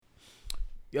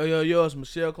Yo, it's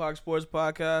Michele Clark Sports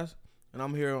Podcast, and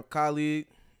I'm here with colleague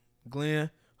Glenn,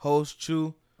 host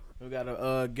Chu. We got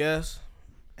a guest,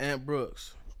 Ant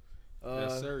Brooks.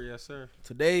 Yes, sir.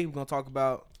 Today we're gonna talk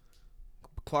about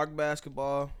Clark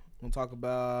basketball. We're gonna talk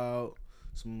about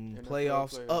some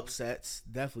playoffs upsets,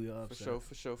 definitely upsets.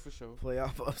 For sure.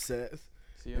 Playoff upsets.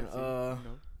 CMC. And,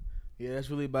 yeah, that's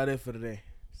really about it for today.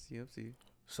 CMC.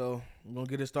 So we're gonna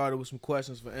get it started with some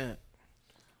questions for Ant.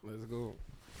 Let's go.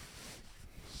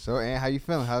 So, Ant, how you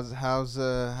feeling? How was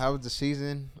the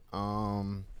season?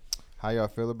 How y'all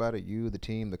feel about it? You, the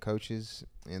team, the coaches,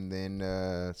 and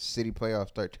then city playoffs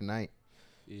start tonight.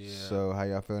 Yeah. So, how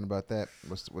y'all feeling about that?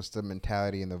 What's the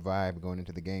mentality and the vibe going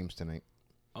into the games tonight?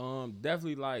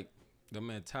 Definitely like the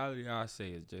mentality I say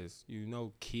is just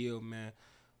kill, man.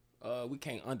 We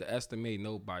can't underestimate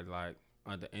nobody like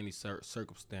under any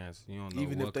circumstance. You don't know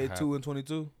Even what if they could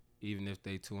 2-22. Even if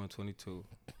they 2-22,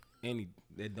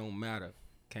 that don't matter.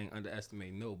 Can't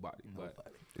underestimate nobody. But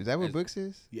Is that what Brooks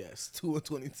is? Yes,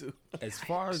 2-22. as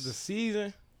far as the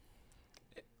season,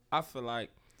 I feel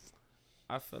like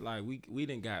we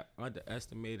didn't got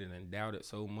underestimated and doubted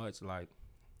so much. Like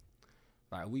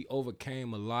we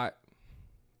overcame a lot,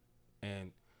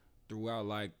 and throughout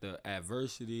like the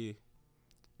adversity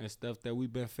and stuff that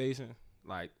we've been facing,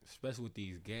 like especially with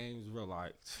these games, bro.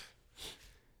 Like,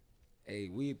 hey,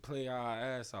 we play our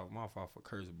ass off. My fault for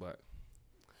cursing, but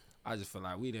I just feel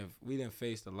like we didn't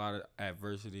face a lot of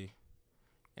adversity,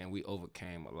 and we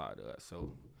overcame a lot of it.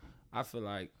 So I feel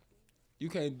like you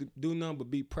can't do nothing but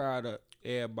be proud of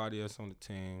everybody else on the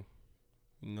team.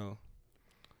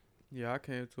 Yeah, I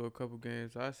came to a couple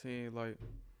games. I seen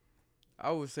I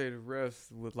would say the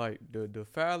refs with like the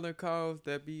fouling calls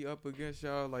that be up against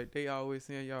y'all. Like they always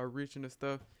saying y'all reaching and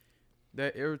stuff.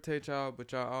 That irritate y'all,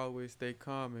 but y'all always stay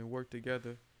calm and work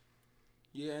together.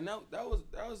 Yeah, and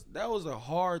that was a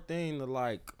hard thing to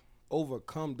like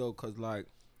overcome though, cause like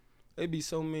it be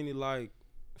so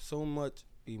much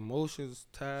emotions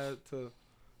tied to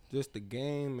just the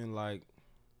game and like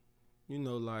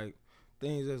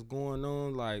things that's going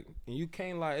on, like, and you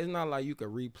can't it's not like you can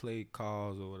replay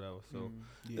calls or whatever. So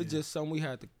it's just something we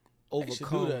had to overcome. They should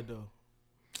do that though.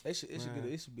 It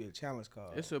should be a challenge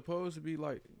call. It's supposed to be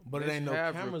like, but it ain't no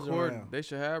cameras around. They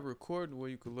should have recording where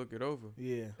you can look it over.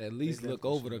 Yeah, at least look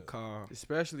over the call,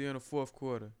 especially in the fourth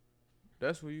quarter.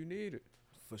 That's when you need it.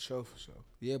 For sure.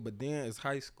 Yeah, but then it's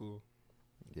high school.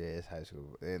 Yeah, it's high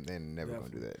school. And they're never gonna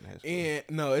do that in high school. And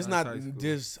no, it's not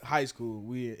just high school.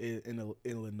 We in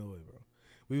Illinois, bro.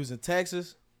 We was in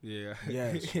Texas. Yeah.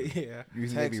 Yes. Yeah. You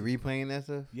usually be replaying that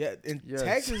stuff? Yeah. In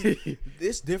Texas,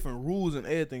 it's different rules and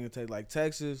everything in Texas. Like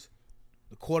Texas,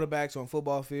 the quarterbacks on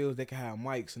football fields, they can have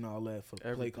mics and all that for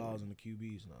play calls and the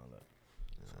QBs and all that.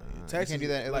 So, Texas, you can't do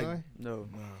that in Illinois? No.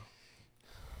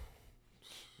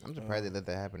 I'm surprised they let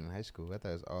that happen in high school. I thought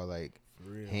it was all like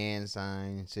hand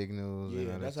signs, signals. Yeah,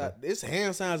 and all that's that how. It's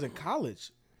hand signs in college.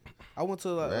 I went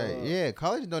to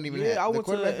college don't even. Yeah, have, I went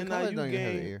to the NIU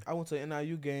game. I went to an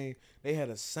NIU game. They had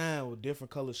a sign with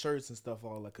different colored shirts and stuff,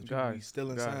 all that. Cause you be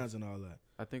stealing signs and all that.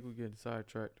 I think we're getting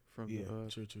sidetracked from the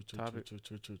topic.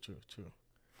 True.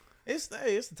 It's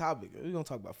the topic. We're gonna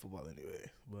talk about football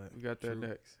anyway. But we got that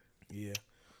next. Yeah.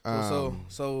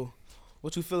 So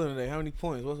what you feeling today? How many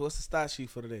points? What's the stat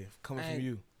sheet for today coming from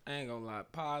you? I ain't gonna lie,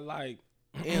 probably like.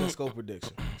 And a scope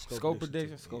prediction. Scope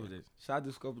prediction. Should I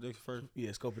do scope prediction first?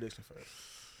 Yeah, scope prediction first.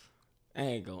 I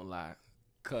ain't gonna lie,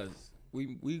 cause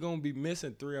we gonna be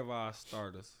missing 3 of our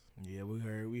starters. Yeah, we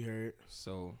heard.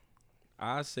 So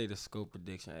I say the scope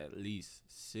prediction at least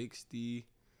 60.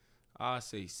 I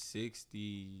say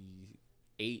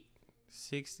 68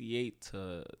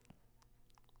 to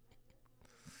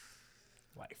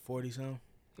like 40 something.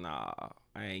 Nah,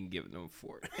 I ain't giving them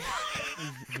 40.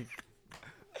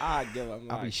 I give them.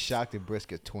 I'll be shocked if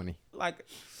Brisket 20. Like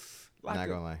not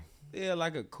gonna lie. Yeah,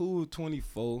 like a cool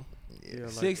 24. Yeah,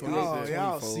 like 60 to 24.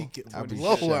 Y'all seek it. I'll be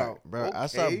blowout, bro. Okay. I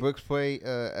saw Brooks play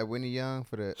at Whitney Young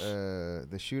for the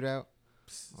shootout.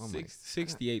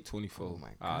 68-24. Oh my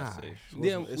I gosh. say.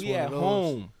 Then we at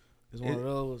home. It's one of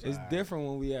those. It's different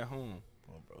when we at home.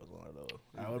 Oh, bro, it's one of those.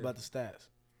 All right, what about the stats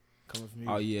coming from you?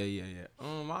 Oh yeah.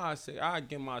 I say I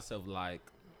give myself like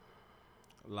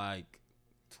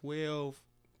 12,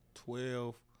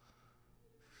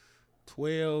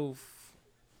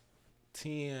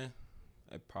 10,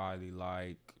 and probably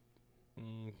like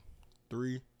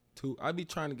 3, 2. I be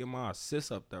trying to get my assists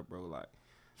up there, bro. Like,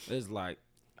 it's like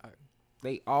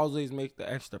they always make the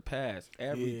extra pass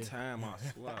every time. I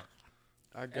swear.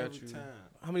 I got every you. time.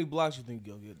 How many blocks you think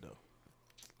you'll get though?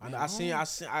 I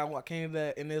came to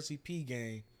that NLCP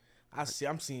game.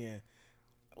 I'm seeing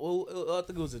I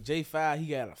think it was a J5. He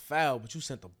got a foul, but you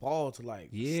sent the ball to like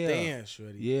stand,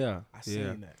 shorty. Yeah, I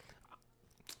seen that.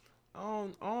 I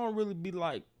don't really be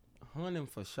like hunting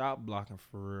for shot blocking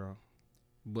for real,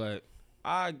 but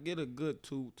I get a good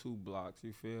two blocks.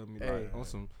 You feel me? Hey, Like on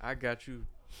some. I got you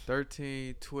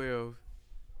 13, 12,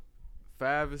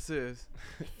 5 assists,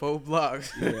 4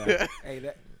 blocks. Yeah.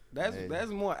 Hey, that's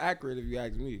more accurate if you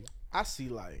ask me. I see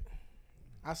like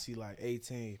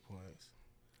 18 points.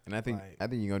 And I think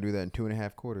you're gonna do that in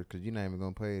 2.5 quarters because you're not even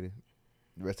gonna play the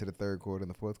rest of the third quarter and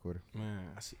the fourth quarter. Man,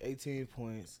 I see 18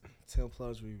 points, 10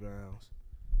 plus rebounds,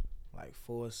 like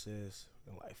 4 assists,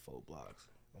 and like 4 blocks.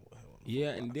 Yeah,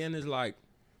 and then it's like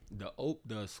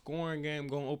the scoring game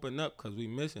gonna open up because we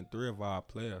missing 3 of our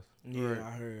players. Yeah, Right.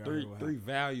 I heard. Three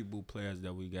valuable players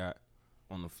that we got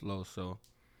on the floor. So,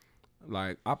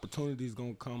 like, opportunities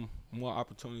gonna come. More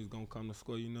opportunities gonna come to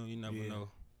score. You never know.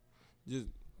 Just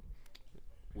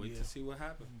wait to see what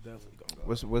happens. Definitely gonna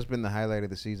go. What's been the highlight of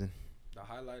the season? The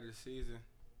highlight of the season,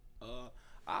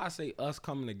 I say us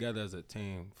coming together as a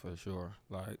team for sure.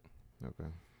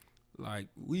 Like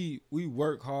we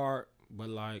work hard, but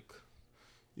like,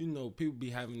 people be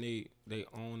having they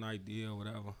own idea or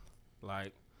whatever.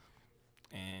 Like,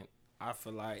 and I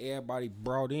feel like everybody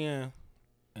brought in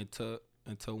into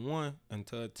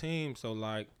a team. So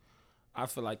like, I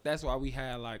feel like that's why we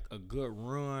had like a good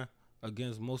run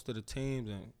against most of the teams,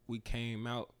 and we came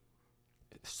out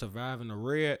surviving the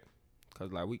red.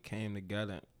 Cause like we came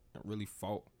together and really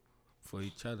fought for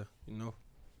each other,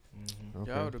 Mm-hmm.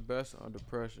 Okay. Y'all the best under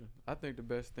pressure. I think the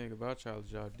best thing about y'all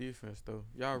is y'all defense though.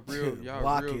 Y'all real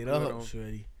Lock real it good up, on,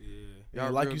 shorty. Yeah.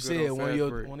 y'all Like real you good said, on one fast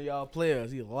break. of y'all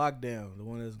players, he locked down. The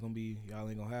one that's gonna be y'all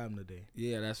ain't gonna have him today.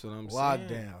 Yeah, that's what I'm Locked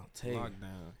saying. down. Tay.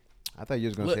 Lockdown. I thought you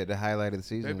was gonna Look. say the highlight of the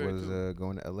season Baby, was too.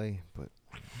 going to LA, but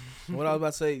What I was about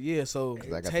to say, yeah. So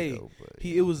 'cause I got Tay, to go. But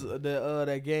it was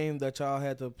that game that y'all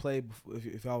had to play.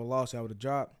 If y'all would lost, y'all would have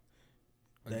dropped.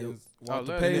 That Against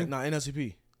Walter Atlanta. Payton,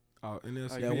 NLCP.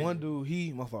 NLC. That one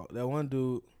dude, my fault. That one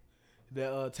dude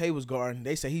that Tay was guarding,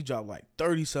 they say he dropped like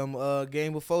 30 some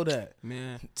game before that.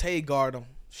 Man, Tay guard him,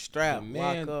 strap,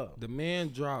 lock up. the man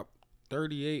dropped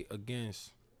 38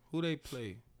 against who they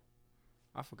play.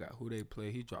 I forgot who they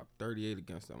play. He dropped 38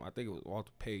 against them. I think it was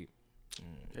Walter Payton.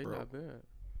 They Bro. not bad.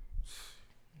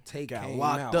 Tay Got came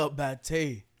locked out. up by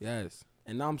Tay. Yes,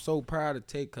 and I'm so proud of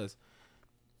Tay because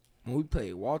when we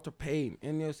played Walter Payton,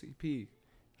 NLCP,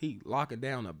 he locking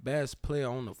down the best player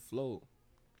on the floor.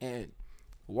 And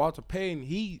Walter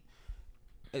Payton,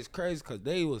 it's crazy because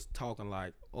they was talking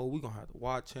like, oh, we going to have to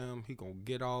watch him. He going to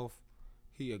get off.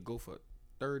 He'll go for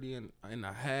 30 and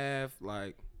a half,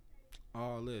 like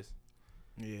all this.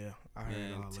 Yeah, I heard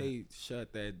all And that. Tay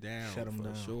shut that down Shut him for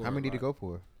down. sure. how many did he like, go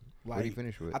for? What did he Like,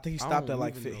 finish with? I think he I stopped don't at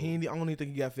like even 15. I don't even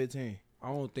think he got 15. I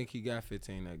don't think he got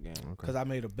 15 that game. Okay. Because I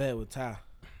made a bet with Ty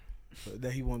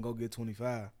that he wasn't going to get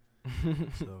 25.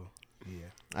 So, yeah.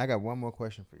 I got one more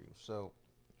question for you. So,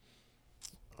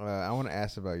 I want to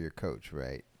ask about your coach,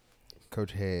 right?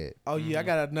 Coach Head. Oh, yeah, I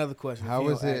got another question. How If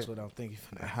you is don't it- ask what I'm thinking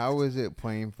for that. How is it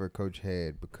playing for Coach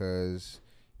Head? Because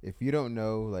if you don't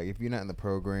know, like if you're not in the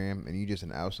program and you're just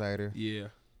an outsider, Yeah.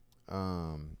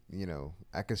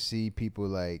 I could see people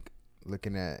like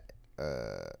looking at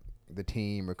the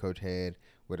team or Coach Head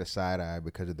with a side eye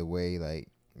because of the way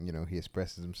he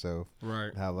expresses himself,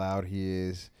 Right. how loud he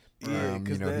is. Yeah,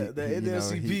 because the he-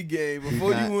 NLCP game,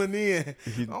 before not- you went in,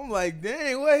 I'm like,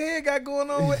 dang, what Head got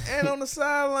going on with Ant on the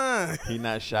sideline? He's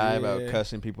not shy about Yeah.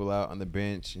 cussing people out on the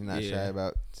bench. He's not shy Yeah.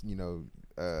 about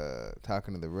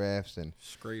talking to the refs and.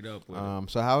 Straight up with it.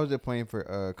 So how was it playing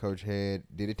for Coach Head?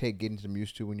 Did it take getting some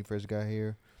used to when you first got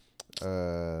here?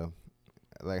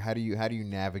 Like how do you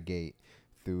navigate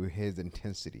through his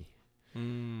intensity?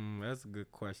 That's a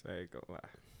good question. I ain't gonna lie.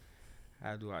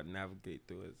 How do I navigate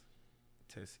through his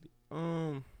intensity?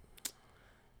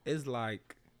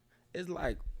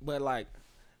 But like,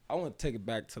 I want to take it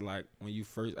back to like when you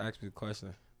first asked me the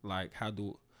question. Like,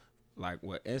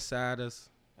 what insiders,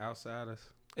 outsiders?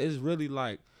 It's really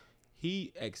like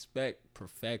he expect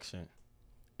perfection,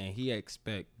 and he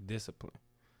expect discipline.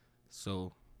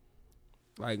 So,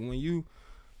 like when your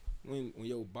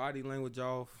body language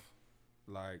off,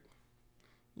 like,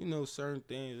 certain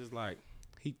things, it's like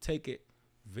he take it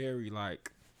very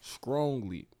like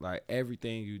strongly, like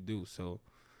everything you do. So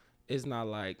it's not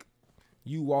like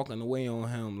you walking away on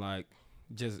him like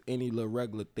just any little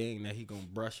regular thing that he gonna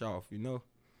brush off,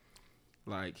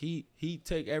 Like he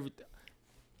take everything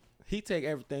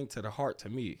to the heart to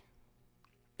me,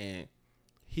 and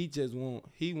he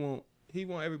want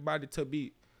everybody to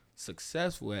be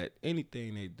successful at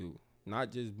anything they do,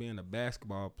 not just being a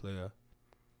basketball player,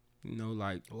 You know,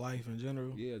 like Life in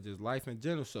general. yeah, just life in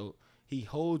general. So he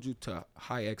holds you to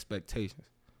high expectations.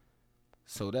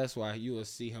 So that's why you will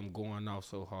see him going off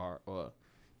so hard. Or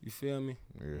you feel me?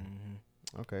 Yeah.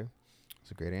 Mm-hmm. Okay.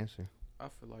 That's a great answer. I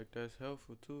feel like that's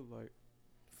helpful too. Like,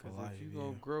 For 'cause life, if you yeah.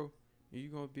 gonna grow and you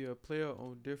gonna be a player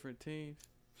on different teams,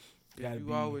 Gotta you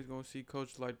be- always gonna see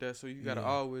coaches like that. So you gotta Yeah.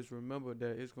 always remember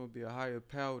that it's gonna be a higher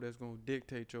power that's gonna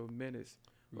dictate your minutes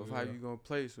of how Yeah. you gonna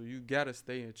play. So you gotta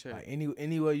stay in check. Like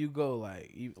anywhere you go,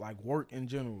 like work in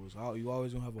general, you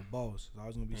always gonna have a boss. It's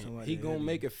always gonna be And somebody. he gonna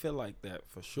make it feel like that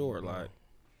for sure. Yeah. Like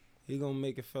he gonna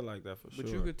make it feel like that for But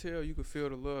sure. you could tell, you could feel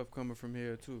the love coming from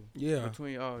here too. Yeah.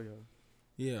 Between all y'all.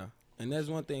 Yeah. And that's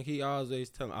one thing he always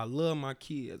tell me. I love my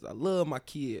kids. I love my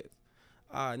kids.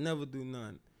 I never do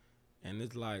nothing. And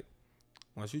it's like,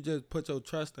 once you just put your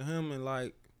trust in him and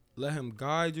like let him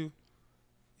guide you,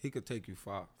 he could take you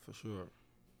far for sure.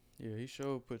 Yeah, he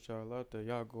sure put y'all out there.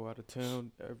 Y'all go out of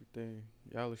town, everything.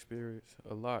 Y'all experience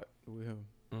a lot with him.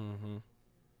 Mm-hmm.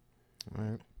 All right. All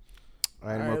right. All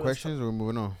Any right, more let's questions? Or we're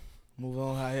moving on. Move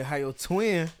on. How your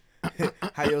twin,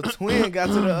 how your twin got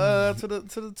to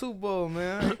the Super Bowl,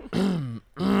 man.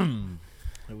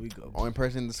 Here we go. Only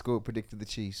person in the school predicted the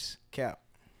Chiefs. Cap.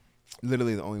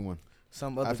 Literally the only one.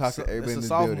 Some other. I've talked to everybody it's in a this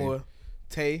sophomore. building.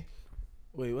 Tay.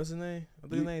 Wait, what's his name? I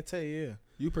think his name Tay. Yeah.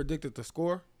 You predicted the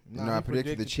score? No, he I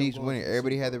predicted the them Chiefs going winning. to the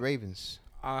Everybody Super had the Bowl. Ravens.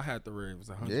 I had the Ravens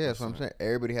 100%. Yeah, that's what I'm saying.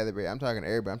 Everybody had the Ravens. I'm talking to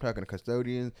everybody. I'm talking to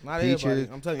custodians, Not teachers,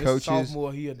 everybody. I'm telling you, it's a coaches.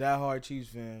 sophomore. He a diehard Chiefs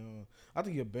fan. I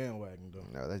think he a bandwagon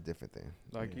though. No, that's different thing.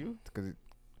 Like Yeah. you? Cause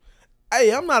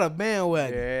Hey, I'm not a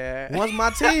bandwagon. Yeah. Once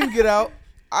my team get out,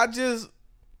 I just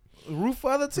root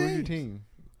for other who's your teams. team?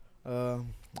 I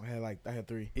had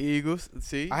three. Eagles.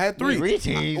 See? I had three. Three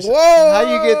teams. Whoa! How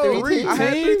you get three teams? I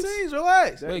had three teams.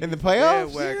 Relax. Wait, In the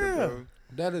playoffs? Bandwagon, Yeah. bro.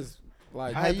 that is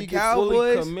like I had the fully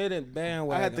Cowboys. committed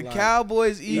bandwagon. I had the like,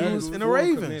 Cowboys, Eagles, is and the full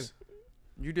Ravens. committed.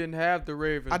 You didn't have the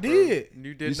Ravens. I bro. did.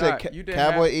 You did You said not. You didn't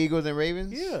Cowboy, have, Eagles, and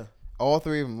Ravens? Yeah. All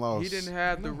three of them lost. he didn't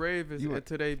have the No. Ravens You-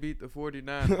 until they beat the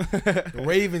 49ers. The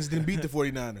Ravens didn't beat the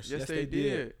 49ers. Yes, Yes, they they did.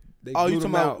 did. They Oh, blew you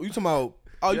them talking about? out. You talking about?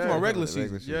 Oh, you Yeah. talking about regular Regular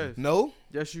season? season. Yes. No.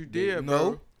 Yes, you They- did, no.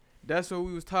 bro. That's when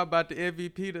we was talking about the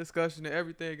MVP discussion and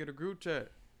everything in the group chat.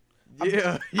 I've-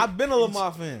 Yeah. I've been a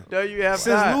Lamar fan No, you have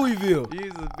since not. Louisville.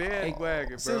 He's a bandwagon,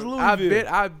 bro. Since I've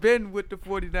Louisville. been with the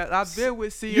 49ers. I've been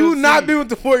with CMC. You not been with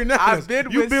the 49ers. I've been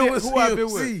you with been C- with who I been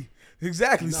CMC.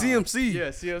 Exactly, Nah. CMC. Yeah,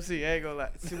 CMC. Ain't gonna lie.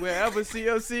 See, wherever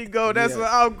CMC go, that's Yeah. where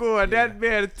I'm going. Yeah. That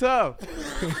man is tough.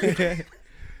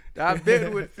 I've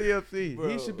been with CMC. Bro.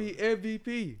 He should be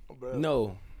MVP.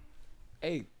 No.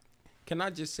 Hey, can I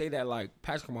just say that like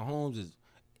Patrick Mahomes is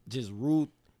just ruled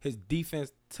his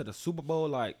defense to the Super Bowl?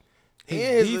 Like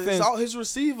his defense, his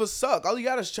receivers suck. All you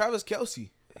got is Travis Kelce.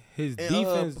 his and,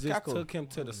 defense just Pacheco. took him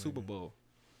to the Super Bowl.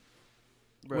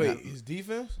 Bro, Wait, his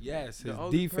defense? Yes, the his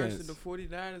only defense. person the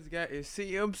 49ers got is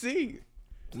CMC.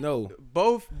 No,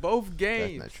 Both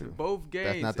games. not true. Both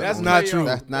games. not the That's only- not true.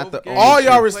 That's not Both the games. only All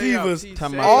y'all Playoffs, receivers, he Talking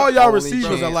saved about all the y'all only receivers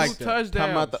are chance. like two that. touchdowns.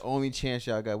 Talking about the only chance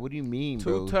y'all got. What do you mean, Two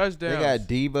bro? touchdowns. They got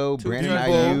Debo, Two Brandon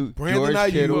touchdowns. Ayuk, Brandon George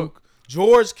Ayuk, Kittle.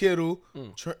 George Kittle.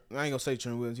 Mm. I ain't gonna say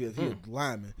Trent Williams. He a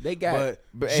lineman. they got But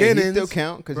But hey, he Jennings, still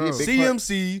count because Bro. he's a big part.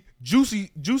 CMC,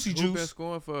 Juicy Who been Juice.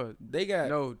 scoring for us? they got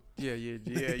No, yeah.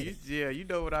 You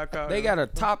know what I call they it. got a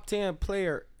top 10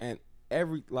 player and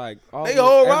every like all They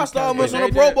whole every roster category. almost on They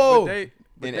the Pro did- Bowl.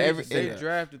 But In they, every- they in-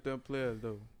 drafted them players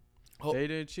though. Oh. They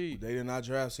didn't cheat. They did not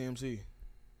draft CMC.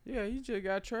 Yeah, he just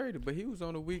got traded, but he was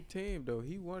on a weak team though.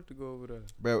 He wanted to go over there.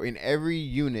 Bro, in every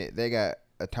unit, they got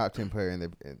a top 10 player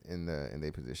in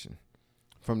their position.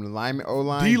 From the lineman,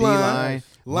 O-line, D-line,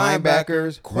 D-line,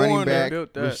 linebackers, running corner, back,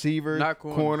 built that. receivers, Not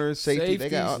corners. corners, safety. They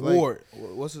got Safeties, like, Ward.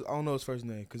 What's his? I don't know his first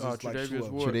name because Oh, it's like Tre'Davious two of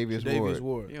them. Ward. Tre'Davious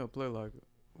Ward. He don't play like it.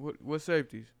 What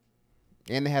safeties?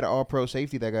 And they had an all-pro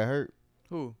safety that got hurt.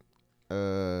 Who?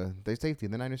 They safety,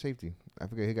 the Niners safety. I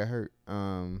forget he got hurt.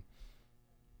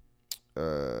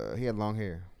 He had long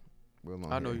hair. Real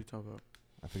long I know hair. you talking about.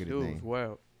 I forget his Dude was name.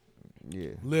 wild. Yeah.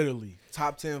 Literally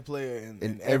top 10 player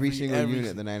In every single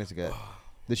unit the Niners got.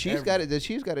 The Chiefs every- got it. The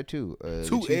Chiefs got it too. The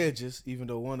two Chiefs- edges. Even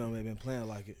though one of them ain't been playing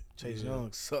like it. Chase Yeah.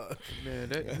 Young suck. Man,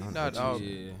 that I he's don't not know out.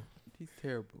 Yeah. He's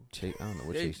terrible. I don't know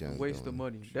what They Chase Young's waste of doing.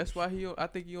 money. That's why he. I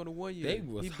think he on the 1 year. They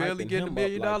was He barely hyping getting him $1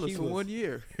 million up like he for was- 1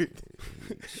 year.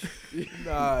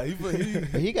 Nah, But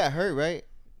he got hurt, right?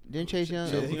 Didn't Chase Young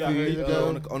yeah, a he few got years hurt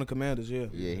ago? on the Commanders. Yeah.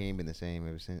 Yeah, he ain't been the same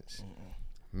ever since.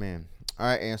 Man. All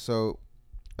right, and so,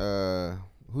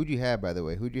 who'd you have, by the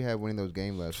way? Who'd you have winning those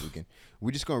games last weekend?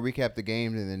 We're just gonna recap the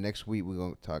games, and then next week we're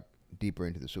gonna talk deeper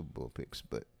into the Super Bowl picks.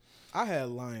 But I had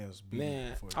Lions beat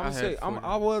Man, for I'm I gonna say had 49.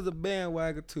 I was a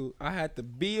bandwagon too. I had the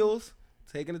Bills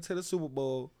taking it to the Super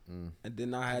Bowl, and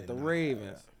then I had the not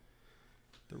Ravens.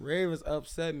 The Ravens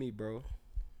upset me, bro.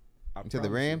 To the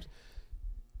Rams?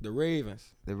 The Ravens.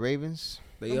 The Ravens?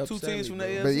 They Them upset two teams me, from bro.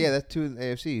 the AFC. But yeah, that's two in the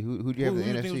AFC. Who'd you have Who in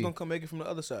you the think was NFC? gonna come make it from the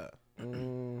other side?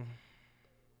 Mm,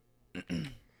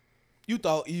 You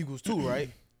thought Eagles too, right?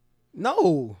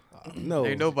 no.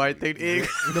 Ain't nobody think the Eagles.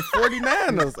 The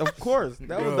 49ers, of course.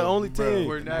 That was the only team.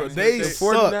 Bro, The they 49ers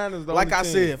suck. the Like only I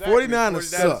team. said, 49ers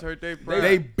suck. hurt they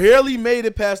They barely made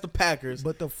it past the Packers,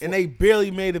 But the and they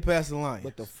barely made it past the Lions.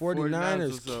 But the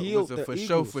 49ers killed the for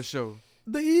Eagles. sure.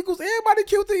 The Eagles, everybody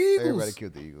killed the Eagles. Everybody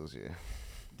killed the Eagles, yeah.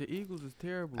 The Eagles is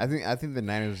terrible. I think the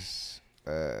Niners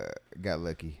got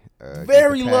lucky. Against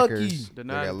Very the Packers. lucky. The They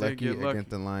Niners got did lucky get lucky. against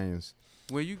the Lions.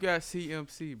 When you got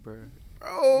CMC, bro,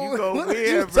 Bro, You go what weird,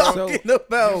 are you bro. talking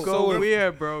about? you go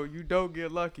weird, bro. You don't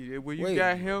get lucky. And when you Wait.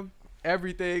 got him,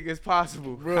 everything is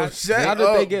possible. Bro, shut How did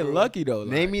up, they get bro. lucky, though?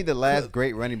 Name me the last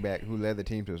great running back who led the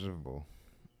team to a Super Bowl.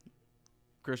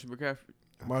 Christian McCaffrey,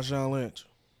 Marshawn Lynch.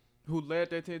 who led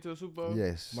that team to a Super Bowl.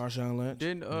 Yes. Marshawn Lynch.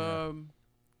 Then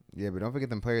Yeah, but don't forget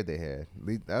them players they had.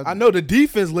 That was, I know the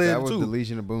defense led that was too. the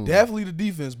Legion of Boom. Definitely the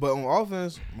defense, but on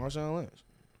offense, Marshawn Lynch.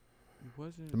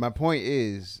 wasn't My point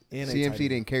is, And they CMC tight end.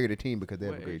 didn't carry the team because they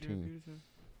have what, a great Adrian team. Peterson?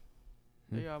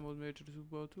 Hmm? They almost made it to the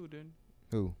Super Bowl too, didn't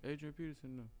Who? Adrian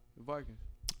Peterson? No, the Vikings.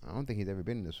 I don't think he's ever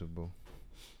been in the Super Bowl.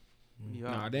 Yeah,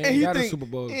 Nah, they And ain't he got a think- Super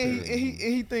Bowl. And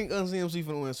he think CMC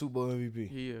finna win Super Bowl MVP.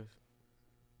 he is.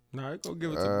 Nah, they gonna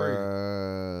give it to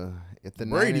Brady. If the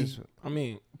Brady? Niners, I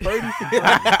mean,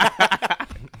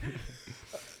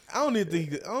 I don't even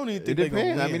think. it they gonna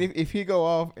depends. I win. mean, if he go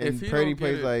off and If he Purdy don't get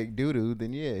plays it- like doo doo,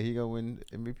 then yeah, he gonna win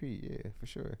MVP. Yeah, for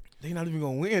sure. they not even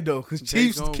gonna win though, cause They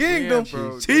Chiefs gonna Kingdom, win,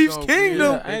 bro. They Chiefs gonna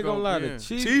Kingdom. win. I ain't gonna lie, the win.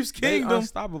 Chiefs they Kingdom.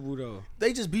 unstoppable though.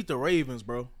 They just beat the Ravens,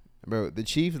 bro. Bro, the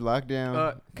Chiefs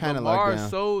lockdown, kind of Lamar lockdown.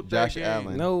 sold that Josh game.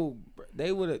 Allen. No,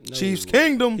 they would have. No, Chiefs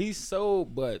Kingdom. He's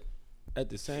sold, but at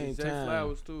the same Zay time,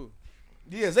 Flowers too.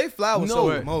 Yeah, Zay Flowers No,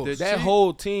 sold the but most. that Chiefs-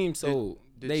 whole team sold.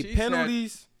 the They Chiefs had-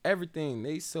 penalties, everything.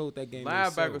 They sold that game.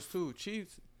 Linebackers themselves. too.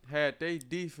 Chiefs had their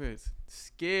defense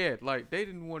scared, like they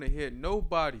didn't want to hit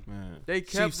nobody. Man. They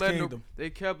kept Chiefs letting Kingdom. they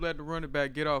kept letting the running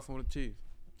back get off on the Chiefs.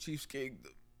 Chiefs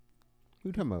Kingdom. Who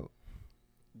you talking about?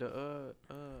 The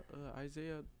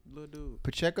Isaiah little dude.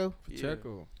 Pacheco?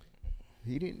 Pacheco.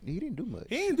 He didn't do much.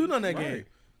 He ain't do nothing that Right. game.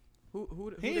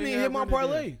 Who He they ain't even had hit my running there?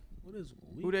 parlay. What is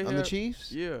Who they On the had?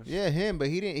 Chiefs? Yeah. Yeah, him, but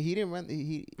he didn't run.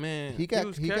 Man, He He got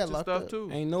was he got catching locked stuff up. too.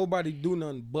 ain't nobody do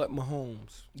nothing but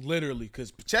Mahomes. Literally, because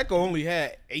Pacheco only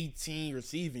had 18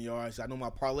 receiving yards. I know my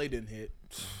parlay didn't hit.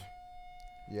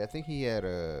 Yeah, I think he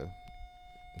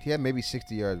had maybe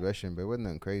 60 yards rushing, but it wasn't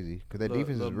nothing crazy because that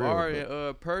defense is Lamar real. but-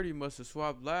 and Purdy must have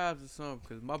swapped lives or something,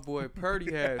 because my boy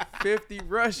Purdy had 50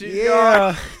 rushing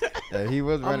yards. Yeah, Yeah, he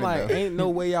was I'm running like, though. ain't no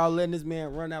way y'all letting this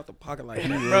man run out the pocket like that.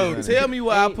 Bro, running. tell me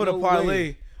why I Ain't put a no parlay.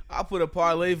 way. I put a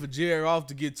parlay for Jared off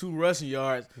to get 2 rushing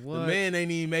yards. What? The man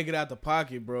ain't even make it out the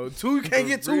pocket, bro. You can't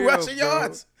get 2 real, rushing bro.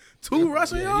 yards. 2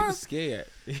 rushing Yeah, he was yards. scared.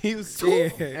 He was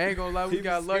scared. I ain't gonna lie, we He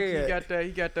got was lucky. scared.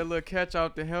 He got that little catch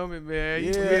off the helmet, man.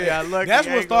 Yeah. He got lucky. That's I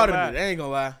what ain't gonna started lie. it. I ain't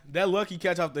gonna lie. That lucky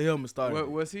catch off the helmet started it.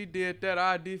 Once he did that,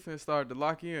 our defense started to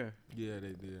lock in. Yeah, they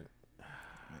did.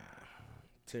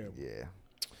 Terrible. Yeah.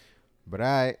 But all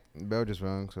right, bell just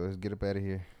rung, so let's get up out of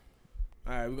here.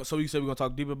 All right, so you said we're going to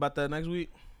talk deeper about that next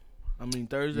week? I mean,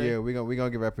 Thursday? Yeah, we gonna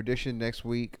give our prediction next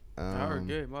week. I already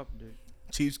gave my prediction.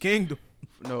 Chiefs Kingdom.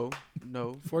 No.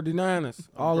 49ers,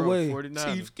 all the Bro, way.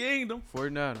 49ers. Chiefs Kingdom.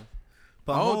 49ers.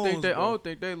 But I Mahomes, bro. don't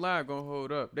think they line gonna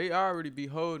hold up. They already be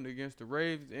holding against the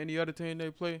Ravens. Any other team they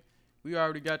play, we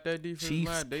already got that defense Chiefs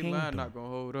line. They Kingdom. line not gonna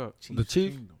hold up. The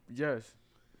Chiefs? Kingdom. Yes.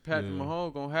 Patrick Yeah.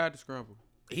 Mahomes gonna have to scramble.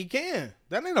 He can.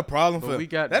 That ain't a problem But for we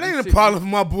got- That you ain't a see- problem for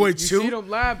my boy You Chew. see them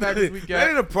linebackers we That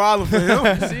ain't got. a problem for him.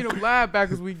 You see them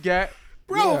linebackers we got.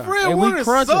 Bro, Yeah. Fred And we Warner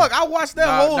crunching. suck. I watched that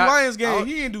Nah, whole nah, Lions game. I'll-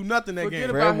 He ain't do nothing that Forget game.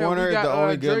 about Fred him. Warner We is got, the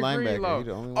only Dre good linebacker. Greenlaw. He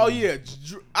the only one. Oh yeah,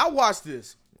 I watched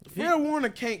this. Fred Warner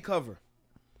can't cover.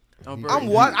 I'm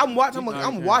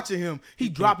watching him. He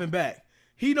dropping back.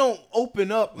 He don't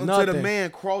open up until the Nothing.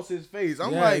 man cross his face.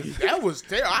 I'm Yeah. like, that was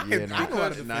terrible. I Yeah, know how to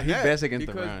defend nah, he that. best against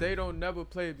the Because run. they don't never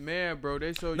play man, bro.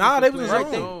 They show you. Nah, can they was in play right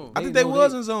zone. there. zone. I They think they know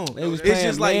was they- in zone. they was It's just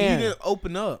playing like man. he didn't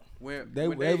open up. When They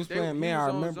was playing he man, I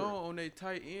was on remember. zone on their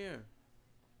tight end.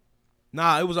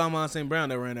 Nah, it was Amon St. Brown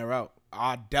that ran that route.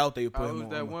 I doubt they would put Oh, it him was on.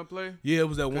 that Amon. one play. Yeah, it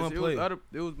was that 'Cause one it play.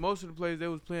 it was most of the plays they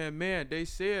was playing man. They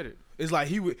said it. It's like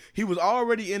he was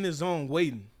already in his zone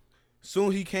waiting.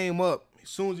 Soon he came up.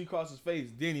 Soon as he crossed his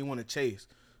face, then he want to chase.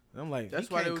 And I'm like, That's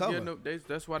he why they can't was cover. getting them.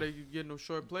 That's why they getting them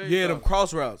short plays. Yeah, them off.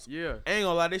 cross routes. Yeah. I ain't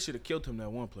gonna lie, they should have killed him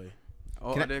that one play.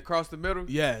 Oh, they across the middle.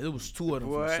 Yeah, it was 2 of them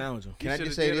from What? the sandwich. Can I shoulda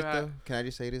just say did this it though? Can I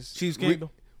just say this? Chiefs Kingdom.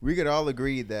 We could all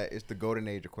agree that it's the golden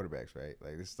age of quarterbacks, right?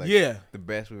 Like it's like Yeah, the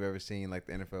best we've ever seen, like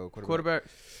the NFL quarterback. Quarterback.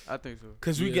 I think so.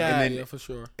 because we Yeah, got then- yeah, for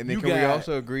sure. And then You can we got-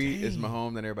 also agree it's Dang.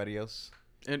 Mahomes and everybody else?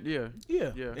 And yeah.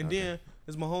 yeah, Yeah. and then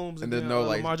it's Mahomes, And there's then, no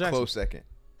like Lamar Jackson. close second.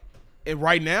 And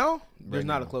right now, there's Right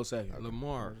not now. a close second.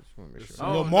 Lamar. Just wanna make sure.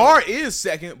 Oh, Lamar is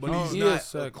second, but Oh, he's he not is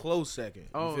second. a close second. You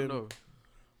Oh feel me? no.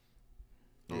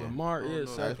 Yeah. Lamar Oh, is no. I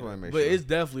just second. want to make But sure. it's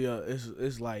definitely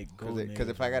it's like golden Because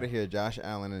age, if I got to bro. hear Josh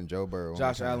Allen and Joe Burrow, one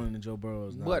Josh more time, Allen and Joe Burrow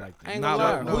is not But like that. I ain't Not gonna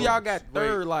lie. like- Who no. y'all got Wait.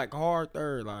 third, like hard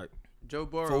third, like Joe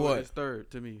For Burrow what? is third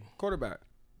to me. quarterback?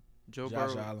 Joe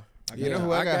Josh Burrow. Allen. I You know got-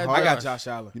 who I got I hard? got Josh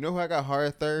Allen. You know who I got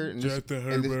hard third? And Justin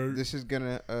and Herbert. this is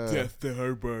gonna Justin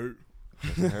Herbert.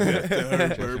 Justin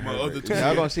Herbert. Herbert, my other twin.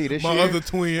 Y'all gonna see this My year. other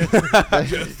twin,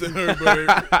 Justin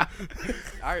Herbert.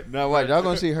 No, watch. Y'all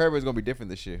gonna see Herbert's gonna be different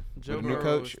this year. Joe With a new Burrow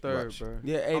coach. is third, Watch. bro.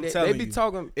 Yeah, hey, I'm they telling be you,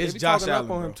 talking. it's They be Josh talking Allen,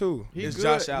 up on bro. him too. He It's good.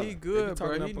 Josh Allen. He They good, be bro.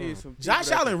 talking He up on needs him. some. Josh people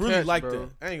that Allen can really catch, liked bro. that.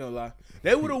 I ain't gonna lie.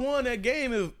 They would have won that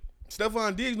game if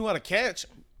Stephon Diggs knew how to catch.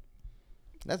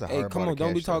 That's a Hey, hard come ball on, to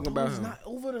don't be catch, though. talking about It's him. not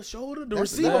over the shoulder. The That's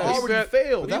receiver bad. already He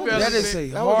failed. bet- He was- That is a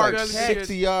that was hard better than catch.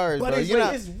 60 yards, But bro. it's, You know,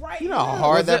 it's right you know how here.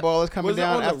 hard Was that it- ball is coming Was it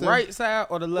down on after. the right side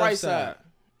or the left Right side? side.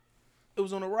 It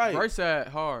was on the right. Right side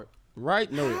hard.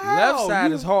 Right? No, How? left side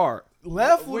You- is hard.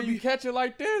 Left When would you be. catch it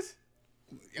like this,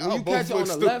 When you both catch it on look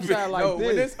the left stupid. side like no,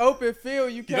 when this, it's open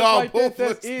field, you catch Y'all like this, both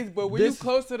that's look- easy. But when this- you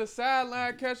close to the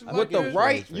sideline, catch it like with the this,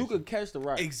 right, Face you it. could catch the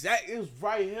right. Exactly. It was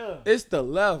right here. It's the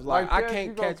left. Like I this, can't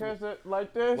you gonna catch it. it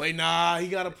like this. Wait, nah, he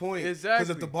got a point. Because if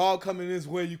Exactly. the ball coming this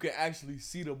way, you can actually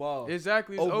see the ball.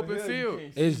 Exactly, it's Over open here, you field.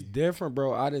 can't see. It's different,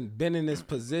 bro. I done been in this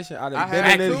position. I I done been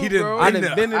have in this. to, he didn't- bro. I been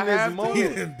done been I in this have to. moment. He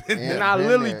didn't been And I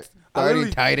literally, I 30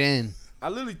 literally, tight end. I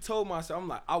literally told myself, I'm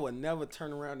like, I would never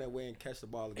turn around that way and catch the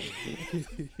ball again.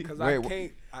 Because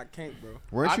Wait, I can't, bro.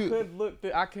 Weren't I you? could look.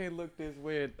 I can't look this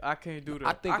way. I can't do that.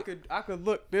 I think- I could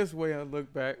look this way and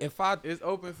look back. If I It's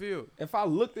open field.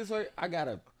 look this way, I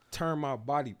gotta turn my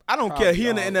body. I don't care. He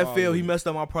in the probably all NFL. He in. messed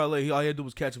up my parlay. All he had to do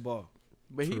was catch a ball.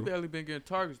 But he True. barely been getting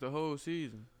targets the whole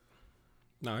season.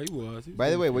 Nah, he was.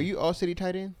 By the way, were you all city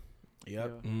tight end?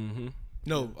 Yep. Yeah. Mm-hmm.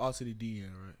 No, all city DN,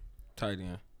 right? Tight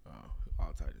end. Oh,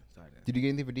 all tight end. Did you get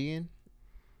anything for DN?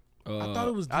 I thought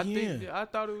it was I DN. think I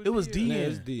thought it was. It was DN. DN. Nah,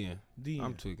 it's DN. DN.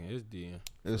 I'm tweaking. It's DN.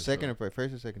 It was For second sure. or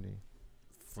first or second team?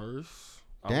 First.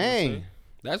 I wanna Dang. say.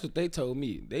 That's what they told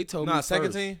me. They told me Nah, second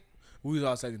first. team. We was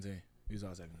all second team. We was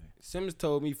all second team. Simmons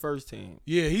told me first team.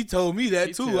 Yeah, he told me that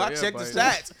He too. tell I checked the everybody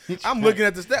stats. I'm looking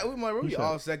at the stats. We like, we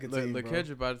all second Look, team, bro.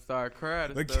 LaKendrick about to start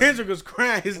crying. and stuff. LaKendrick was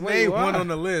crying. His Wait, name why? went on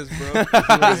the list, bro.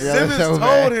 Yeah, Simmons so told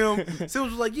bad. him.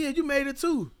 Simmons was like, "Yeah, you made it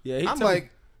too." Yeah, he I'm told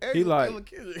like, hey, he like,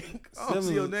 LaKendrick, I don't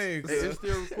see your name. Hey, it's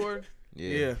still recording,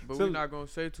 Yeah. but So- we're not gonna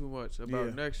say too much about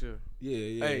Yeah. next year.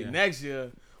 yeah. Hey, yeah. next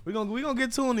year we gonna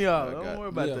get tuned to y'all. I Don't got- worry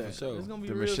about yeah, that. for sure. It's gonna be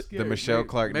The, real the scary. Michelle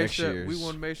Clark Make next sure year. we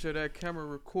want to make sure that camera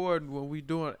recording when we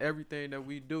doing everything that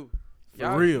we do. For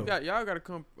Y'all, real. y'all gotta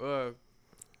come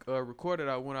record it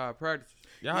at one of our practices.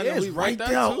 Y'all Yeah, know we it's right right there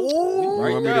there. too. Ooh. You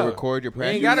Right want me to there. record your We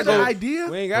ain't practice? gotta You got go. an idea?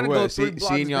 We ain't For gotta what? go 3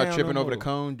 blocks Seeing y'all down tripping no over the more.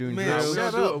 cone, doing Man, Nah, drills. we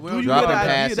shut don't do up. it. We Do don't you do get it. an idea?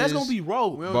 Passes. That's gonna be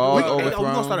rolled. We don't Ball do it. We're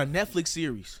overthrown. gonna start a Netflix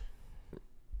series.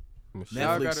 Michelle,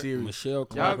 Y'all Netflix gotta- series. Michelle Y'all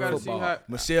Clark gotta see football. how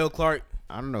Michelle Clark.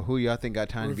 I don't know who y'all think got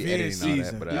time to be Revenge editing all that,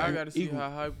 season. but y'all gotta see Eagle. how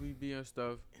hype we be and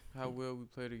stuff. How well we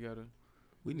play together.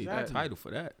 We need Exactly. that title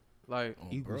for that. Like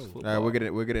Eagles bro. football. all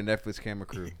right, we'll get a Netflix camera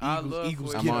crew. I Eagles, love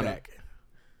Eagles for I'm get on it. back.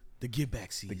 The get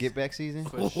back season. The get back season.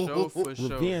 For sure, for sure.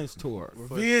 Revenge tour.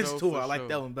 Revenge For tour. sure, I like for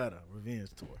that sure. one better. Revenge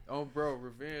tour. Oh, bro,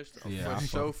 revenge. Yeah, I for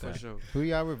sure, fuck for that. sure. Who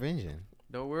y'all revenging?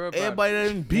 Don't worry about Everybody that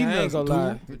didn't beat Yeah, I ain't us. gonna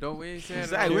lie. it. Don't we ain't saying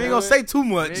Exactly. We that. ain't gonna say too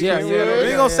much. Yeah, we yeah, ain't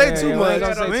yeah, gonna say yeah, too yeah, much. we ain't gonna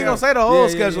We say ain't gonna too say the much. whole Yeah, yeah,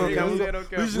 schedule. yeah, okay? yeah, We yeah, gonna-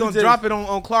 okay. we just We gonna just- drop it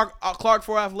on Clark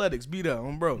for Athletics. Be there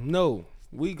on bro. No,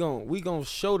 we gon'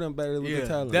 show them better than we Yeah, can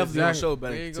tell them. definitely gonna Exactly. show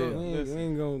better. We ain't tell. gonna- We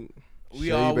ain't gonna. We Show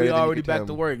you all better we than you already can back tell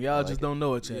to me. work. Y'all I just like don't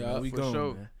know it yet. Yeah, man. We for going.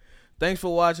 sure. Man. Thanks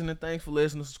for watching and thanks for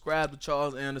listening. Subscribe to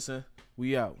Charles Anderson.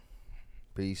 We out.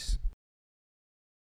 Peace.